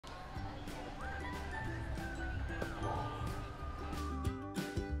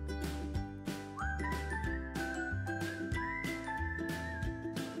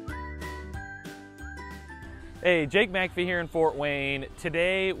Hey, Jake McAfee here in Fort Wayne.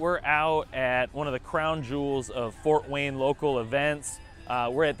 Today we're out at one of the crown jewels of Fort Wayne local events.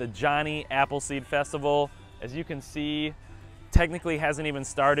 We're at the Johnny Appleseed Festival. As you can see, technically hasn't even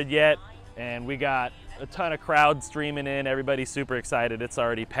started yet, and we got a ton of crowd streaming in. Everybody's super excited. It's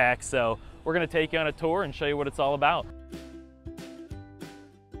already packed, so we're gonna take you on a tour and show you what it's all about.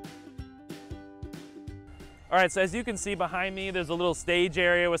 All right, so as you can see behind me, there's a little stage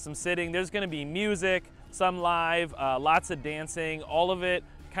area with some sitting. There's gonna be music, some live, lots of dancing, all of it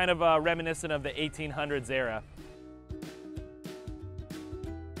kind of reminiscent of the 1800s era.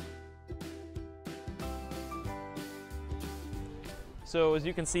 So as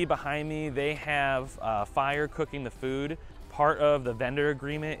you can see behind me, they have fire cooking the food. Part of the vendor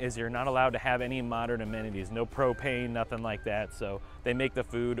agreement is you're not allowed to have any modern amenities, no propane, nothing like that. So they make the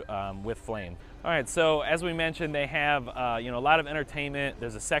food with flame. All right, so as we mentioned, they have a lot of entertainment.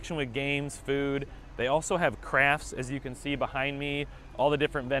 There's a section with games, food. They also have crafts, as you can see behind me. All the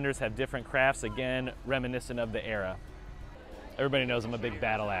different vendors have different crafts, again, reminiscent of the era. Everybody knows I'm a big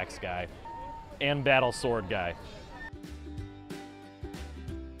battle axe guy and battle sword guy.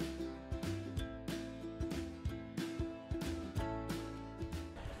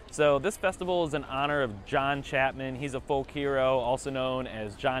 So this festival is in honor of John Chapman. He's a folk hero, also known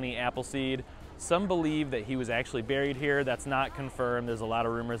as Johnny Appleseed. Some believe that he was actually buried here. That's not confirmed. There's a lot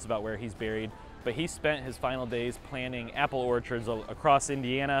of rumors about where he's buried. But he spent his final days planting apple orchards across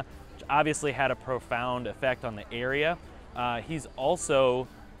Indiana, which obviously had a profound effect on the area. He's also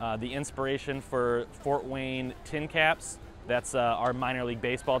the inspiration for Fort Wayne Tin Caps. That's our minor league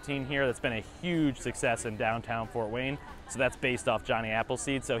baseball team here. That's been a huge success in downtown Fort Wayne. So that's based off Johnny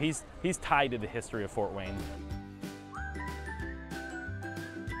Appleseed. So he's tied to the history of Fort Wayne.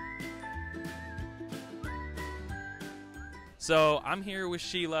 So I'm here with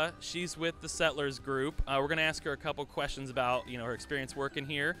Sheila. She's with the Settlers Group. We're gonna ask her a couple questions about her experience working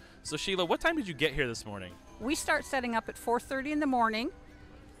here. So Sheila, what time did you get here this morning? We start setting up at 4:30 in the morning.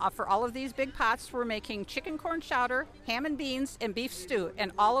 For all of these big pots, we're making chicken corn chowder, ham and beans, and beef stew,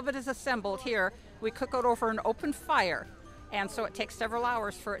 and all of it is assembled here. We cook it over an open fire, and so it takes several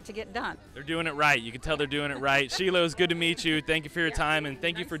hours for it to get done. They're doing it right. You can tell they're doing it right. Sheila, it was good to meet you. Thank you for your time, and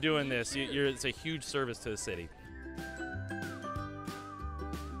thank you for doing this. It's a huge service to the city.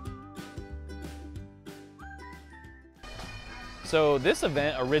 So this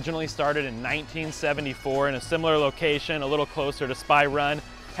event originally started in 1974 in a similar location, a little closer to Spy Run.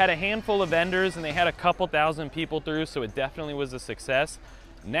 Had a handful of vendors and they had a couple thousand people through, so it definitely was a success.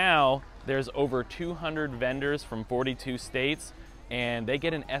 Now there's over 200 vendors from 42 states, and they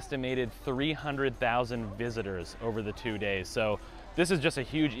get an estimated 300,000 visitors over the 2 days. So this is just a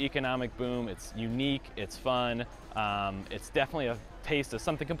huge economic boom. It's unique, it's fun. It's definitely a taste of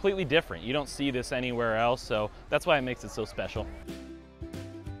something completely different. You don't see this anywhere else, so that's why it makes it so special.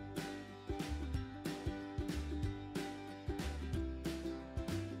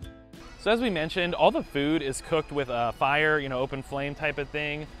 So as we mentioned, all the food is cooked with a fire, open flame type of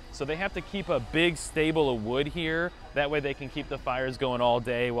thing. So they have to keep a big stable of wood here. That way they can keep the fires going all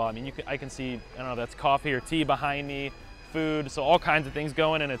day. Well, I can see, I don't know, that's coffee or tea behind me, food, so all kinds of things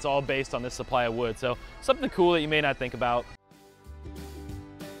going, and it's all based on this supply of wood. So something cool that you may not think about.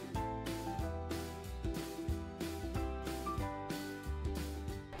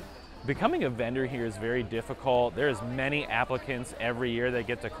 Becoming a vendor here is very difficult. There's many applicants every year that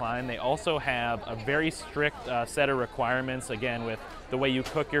get declined. They also have a very strict set of requirements, again, with the way you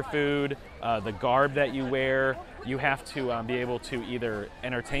cook your food, the garb that you wear. You have to be able to either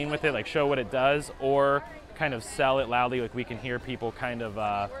entertain with it, like show what it does, or kind of sell it loudly, like we can hear people kind of,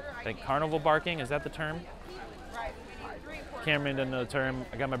 like carnival barking, is that the term? Cameron doesn't know the term.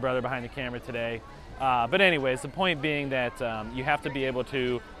 I got my brother behind the camera today. But anyways, the point being that you have to be able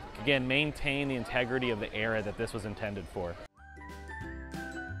to, again, maintain the integrity of the era that this was intended for.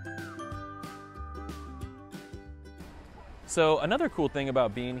 So another cool thing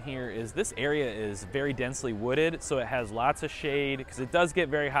about being here is this area is very densely wooded, so it has lots of shade, because it does get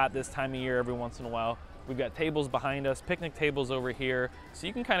very hot this time of year every once in a while. We've got tables behind us, picnic tables over here, so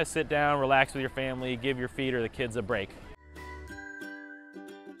you can kind of sit down, relax with your family, give your feet or the kids a break.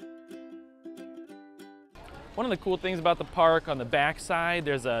 One of the cool things about the park, on the back side,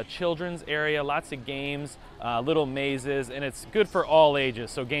 there's a children's area, lots of games, little mazes, and it's good for all ages,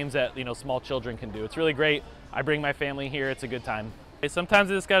 so games that small children can do. It's really great. I bring my family here, it's a good time.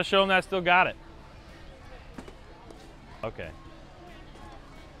 Sometimes I just gotta show them that I still got it. Okay.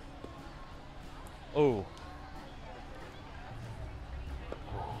 Oh.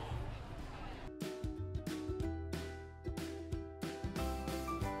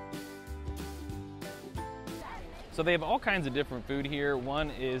 So they have all kinds of different food here.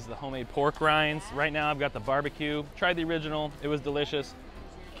 One is the homemade pork rinds. Right now I've got the barbecue. Tried the original, it was delicious.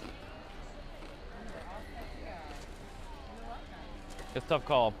 It's a tough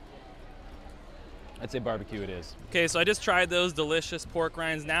call. I'd say barbecue it is. Okay, so I just tried those delicious pork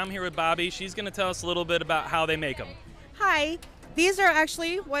rinds. Now I'm here with Bobby. She's gonna tell us a little bit about how they make them. Hi, these are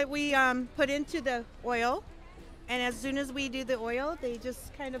actually what we put into the oil. And as soon as we do the oil, they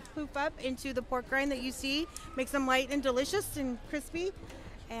just kind of poof up into the pork rind that you see. Makes them light and delicious and crispy.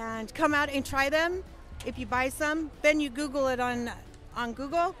 And come out and try them. If you buy some, then you Google it on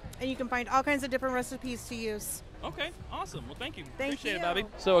Google, and you can find all kinds of different recipes to use. Okay, awesome. Well, thank you. Thank Appreciate you. it, Bobby.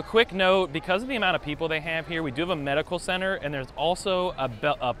 So a quick note, because of the amount of people they have here, we do have a medical center, and there's also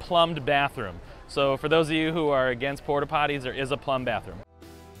a plumbed bathroom. So for those of you who are against porta potties, there is a plumbed bathroom.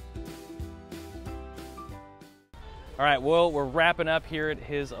 All right, well, we're wrapping up here at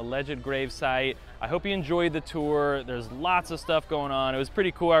his alleged grave site. I hope you enjoyed the tour. There's lots of stuff going on. It was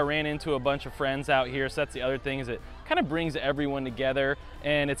pretty cool. I ran into a bunch of friends out here, so that's the other thing, is it kind of brings everyone together,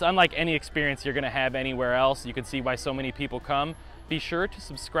 and it's unlike any experience you're gonna have anywhere else. You can see why so many people come. Be sure to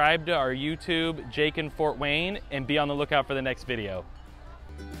subscribe to our YouTube, Jake in Fort Wayne, and be on the lookout for the next video.